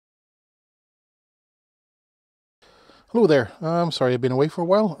Hello there. I'm sorry I've been away for a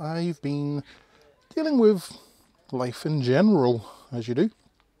while. I've been dealing with life in general, as you do.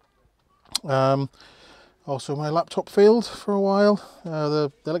 Also, my laptop failed for a while.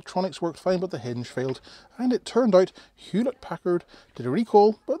 The electronics worked fine, but the hinge failed. And it turned out Hewlett-Packard did a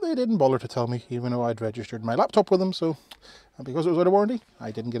recall, but they didn't bother to tell me, even though I'd registered my laptop with them. So, because it was out of warranty,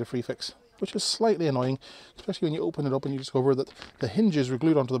 I didn't get a free fix, which is slightly annoying, especially when you open it up and you discover that the hinges were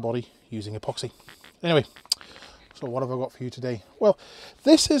glued onto the body using epoxy. Anyway. So what have I got for you today? Well,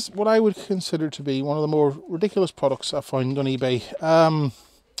 this is what I would consider to be one of the more ridiculous products I've found on eBay.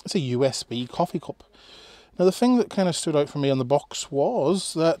 It's a USB coffee cup. Now the thing that kind of stood out for me on the box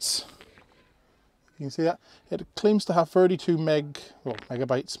was that, you can see that, it claims to have 32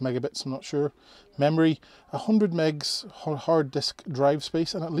 megabits, I'm not sure, memory, 100 megs hard disk drive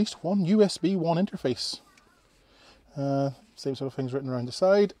space, and at least one USB 1 interface. Same sort of things written around the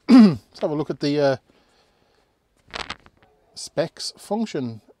side. Let's have a look at the specs.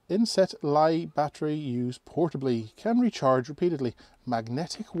 Function: inset Li battery used portably, can recharge repeatedly,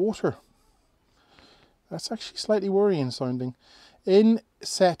 magnetic water. That's actually slightly worrying sounding.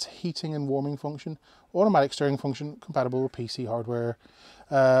 Inset heating and warming function, automatic stirring function, compatible with PC hardware.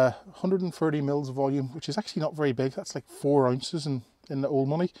 130 mils volume, which is actually not very big. That's like 4 ounces in the old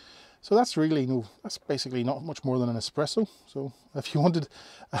money. So that's that's basically not much more than an espresso. So if you wanted,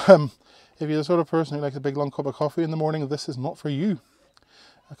 if you're the sort of person who likes a big long cup of coffee in the morning, this is not for you.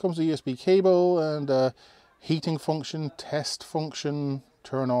 It comes with a USB cable and heating function, test function,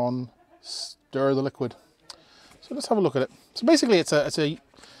 turn on, stir the liquid. So let's have a look at it. So basically it's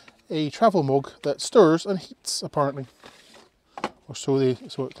a travel mug that stirs and heats, apparently. Or so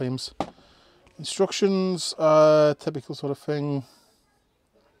it claims. Instructions, typical sort of thing.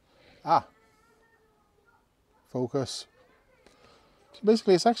 Focus. So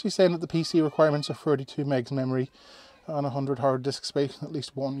basically it's actually saying that the PC requirements are 32 megs memory and 100 hard disk space and at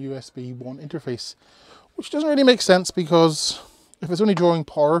least one USB 1 interface, which doesn't really make sense because if it's only drawing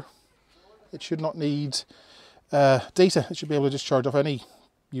power, it should not need data. It should be able to just charge off any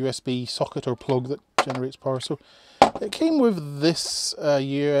USB socket or plug that generates power. So it came with this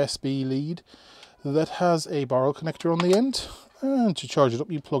USB lead that has a barrel connector on the end, and to charge it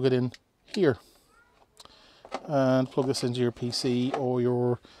up you plug it in here and plug this into your PC or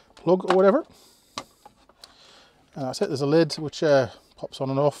your plug or whatever, and that's it. There's a lid which pops on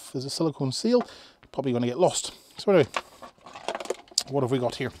and off. There's a silicone seal, probably going to get lost. So anyway, what have we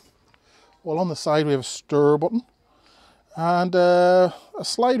got here? Well, on the side we have a stir button and a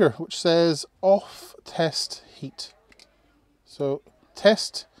slider which says off, test, heat. So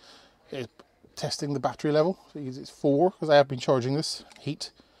test, testing the battery level. So it's 4 because I have been charging this.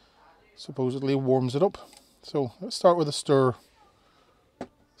 Heat supposedly warms it up. So let's start with a stir.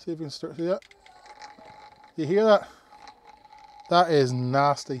 See if we can stir. See that? You hear that? That is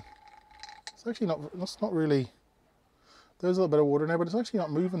nasty. It's actually not. That's not really. There's a little bit of water in there, but it's actually not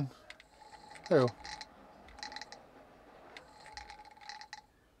moving. There we go.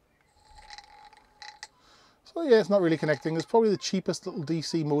 So yeah, it's not really connecting. It's probably the cheapest little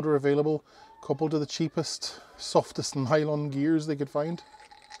DC motor available, coupled to the cheapest, softest nylon gears they could find.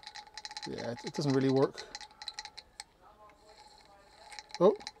 Yeah, it doesn't really work.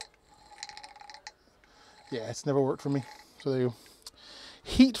 Oh. Yeah, it's never worked for me. So there you go.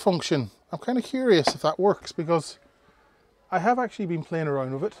 Heat function. I'm kind of curious if that works because I have actually been playing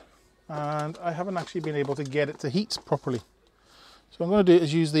around with it and I haven't actually been able to get it to heat properly. So what I'm going to do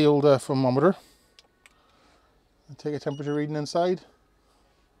is use the old thermometer and take a temperature reading inside.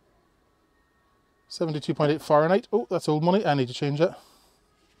 72.8 Fahrenheit. Oh, that's old money. I need to change that.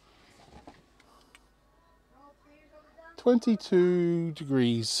 22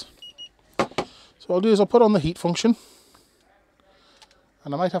 degrees. So what I'll do is I'll put on the heat function,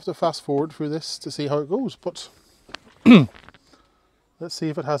 and I might have to fast forward through this to see how it goes, but let's see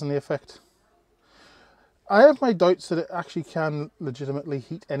if it has any effect. I have my doubts that it actually can legitimately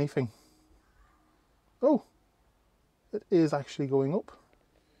heat anything. Oh, it is actually going up.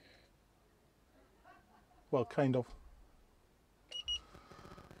 Well, kind of.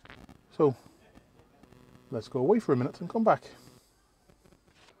 So let's go away for a minute and come back.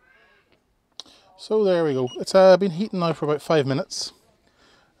 So there we go. It's been heating now for about 5 minutes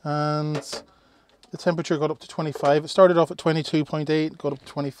and the temperature got up to 25. It started off at 22.8, got up to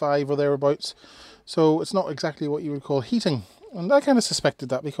 25 or thereabouts. So it's not exactly what you would call heating. And I kind of suspected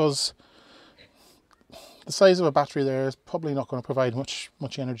that because the size of a battery there is probably not going to provide much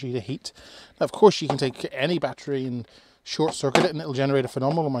energy to heat. Now, of course, you can take any battery and short circuit it and it'll generate a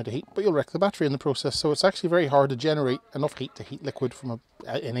phenomenal amount of heat, but you'll wreck the battery in the process. So it's actually very hard to generate enough heat to heat liquid from a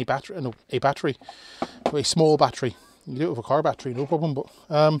battery, a small battery. You do it with a car battery, no problem, but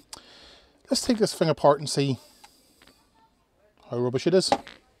let's take this thing apart and see how rubbish it is.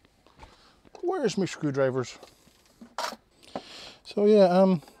 Where's my screwdrivers? So yeah,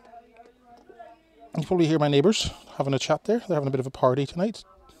 you probably hear my neighbours having a chat there. They're having a bit of a party tonight.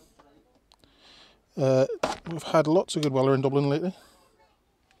 We've had lots of good weather in Dublin lately.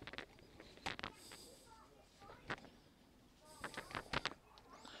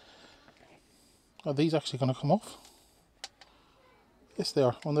 Are these actually going to come off? Yes, they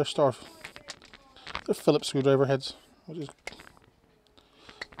are. On their starve. They're Phillips screwdriver heads, which is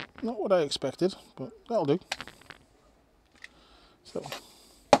not what I expected, but that'll do. So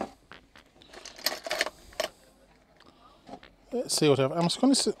let's see what I have. I'm just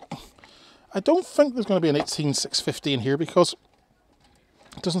going to. I don't think there's going to be an 18650 in here because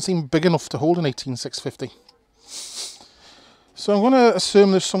it doesn't seem big enough to hold an 18650. So I'm going to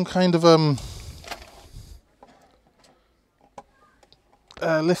assume there's some kind of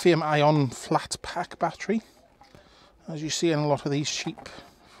lithium-ion flat pack battery, as you see in a lot of these cheap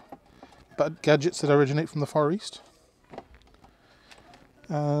gadgets that originate from the Far East.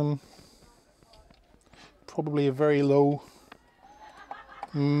 Probably a very low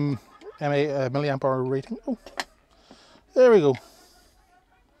milliamp hour rating. Oh, there we go.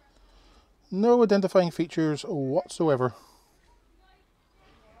 No identifying features whatsoever,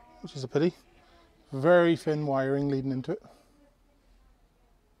 which is a pity. Very thin wiring leading into it.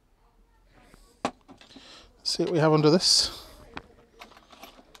 Let's see what we have under this.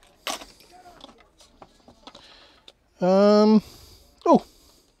 Oh,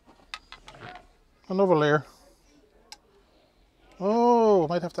 another layer. Oh, I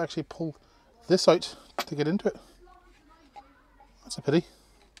might have to actually pull this out to get into it. That's a pity.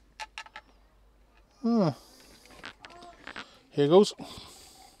 Here goes.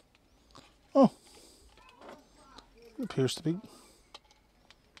 Oh, it appears to be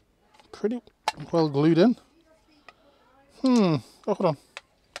pretty well glued in. Oh, hold on.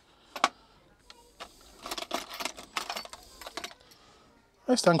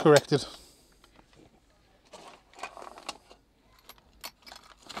 I stand corrected.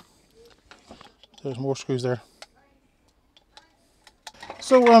 There's more screws there.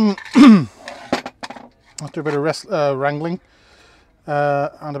 So, after a bit of wrangling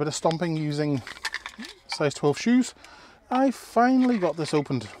and a bit of stomping using size 12 shoes, I finally got this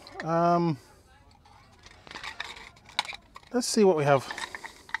opened. Let's see what we have.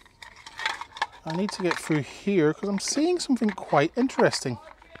 I need to get through here because I'm seeing something quite interesting.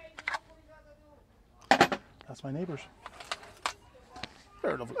 That's my neighbours.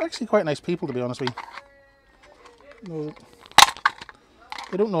 They're lovely. Actually quite nice people, to be honest with you. No,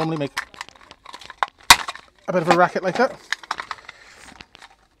 they don't normally make a bit of a racket like that.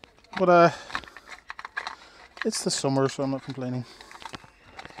 But it's the summer, so I'm not complaining.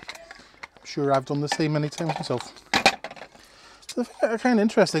 I'm sure I've done the same many times myself. So the thing that's kind of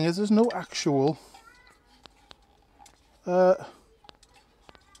interesting is there's no actual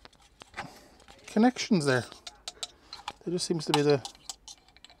connections there. There just seems to be the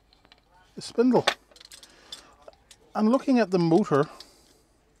spindle. And looking at the motor,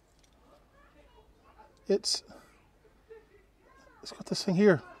 it's got this thing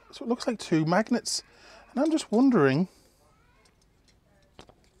here. So it looks like two magnets. And I'm just wondering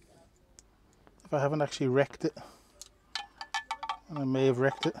if I haven't actually wrecked it. And I may have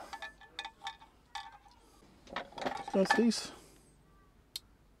wrecked it. So these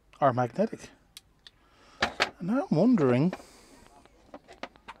are magnetic. And now I'm wondering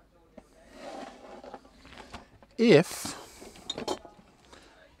if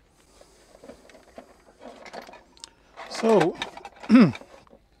so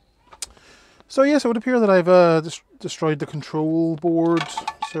yes, it would appear that I've destroyed the control board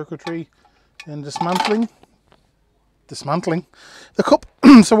circuitry and dismantling the cup.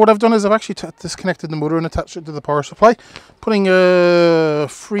 So what I've done is I've actually disconnected the motor and attached it to the power supply, putting 3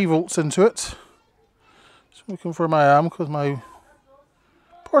 volts into it. So we confirm I am, because my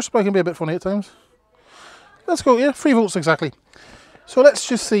power supply can be a bit funny at times. Let's go, yeah, 3 volts exactly. So let's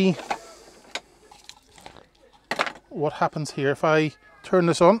just see what happens here. If I turn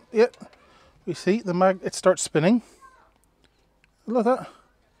this on, yeah, we see the it starts spinning. Look at that.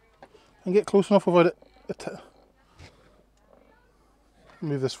 And get close enough without it.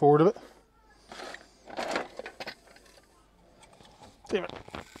 Move this forward a bit. Damn it.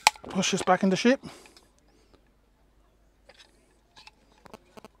 Push this back into shape.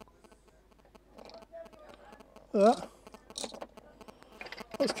 Look at that.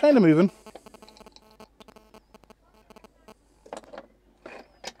 It's kind of moving.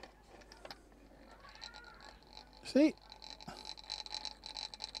 See?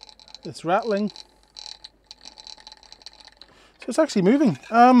 It's rattling. So it's actually moving.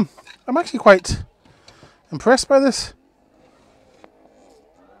 I'm actually quite impressed by this.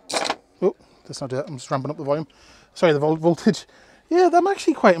 Oh, let's not do that. I'm just ramping up the volume. Sorry, the voltage. Yeah, I'm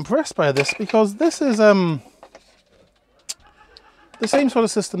actually quite impressed by this, because this is the same sort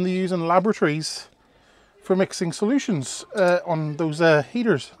of system they use in laboratories for mixing solutions on those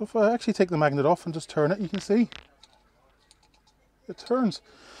heaters. If I actually take the magnet off and just turn it, you can see it turns.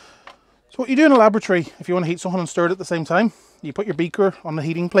 So what you do in a laboratory, if you want to heat something and stir it at the same time, you put your beaker on the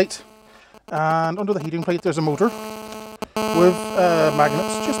heating plate, and under the heating plate there's a motor with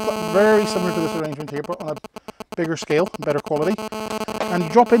magnets, just very similar to this arrangement here, but on a bigger scale and better quality. And you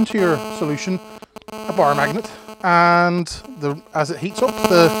drop into your solution a bar magnet, and as it heats up,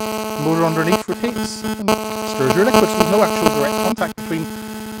 the motor underneath rotates and stirs your liquid. So there's no actual direct contact between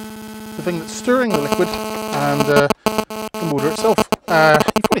the thing that's stirring the liquid and the motor itself.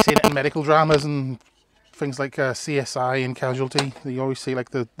 You've probably seen it in medical dramas and things like CSI and Casualty. You always see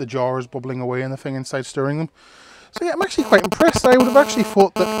like the jars bubbling away and the thing inside stirring them. So yeah, I'm actually quite impressed. I would have actually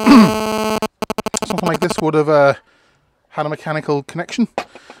thought that something like this would have had a mechanical connection,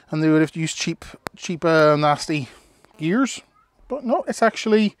 and they would have used cheap, nasty gears. But no, it's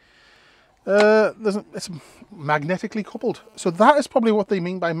actually it's magnetically coupled. So that is probably what they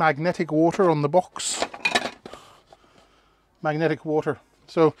mean by magnetic water on the box. Magnetic water.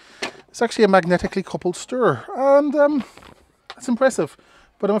 So it's actually a magnetically coupled stirrer, and it's impressive.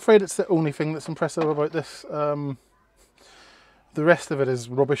 But I'm afraid it's the only thing that's impressive about this. The rest of it is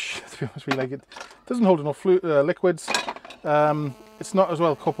rubbish, to be honest with you. Like, it doesn't hold enough liquids. It's not as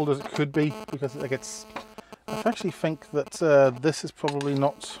well coupled as it could be, because like I actually think that this is probably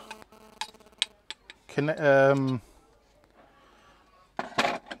not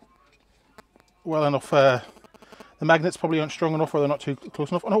well enough. The magnets probably aren't strong enough, or they're not too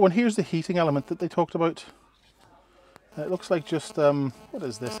close enough. Oh no, and here's the heating element that they talked about. It looks like just, what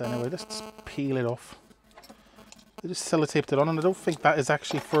is this anyway? Let's peel it off. They just sellotaped it on, and I don't think that is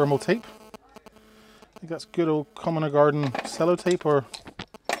actually thermal tape. I think that's good old common garden sellotape, or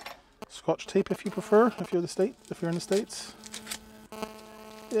Scotch tape if you prefer, if you're in the States.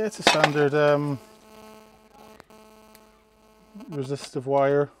 Yeah, it's a standard resistive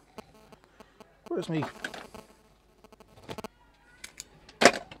wire. Where's me?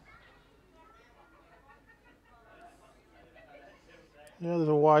 Yeah, there's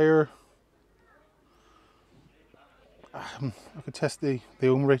a wire. I could test the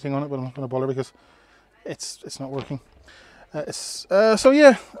ohm rating on it, but I'm not going to bother because it's not working. So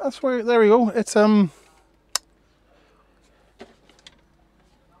yeah, there we go. It's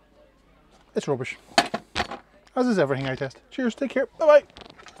rubbish, as is everything I test. Cheers, take care, bye bye.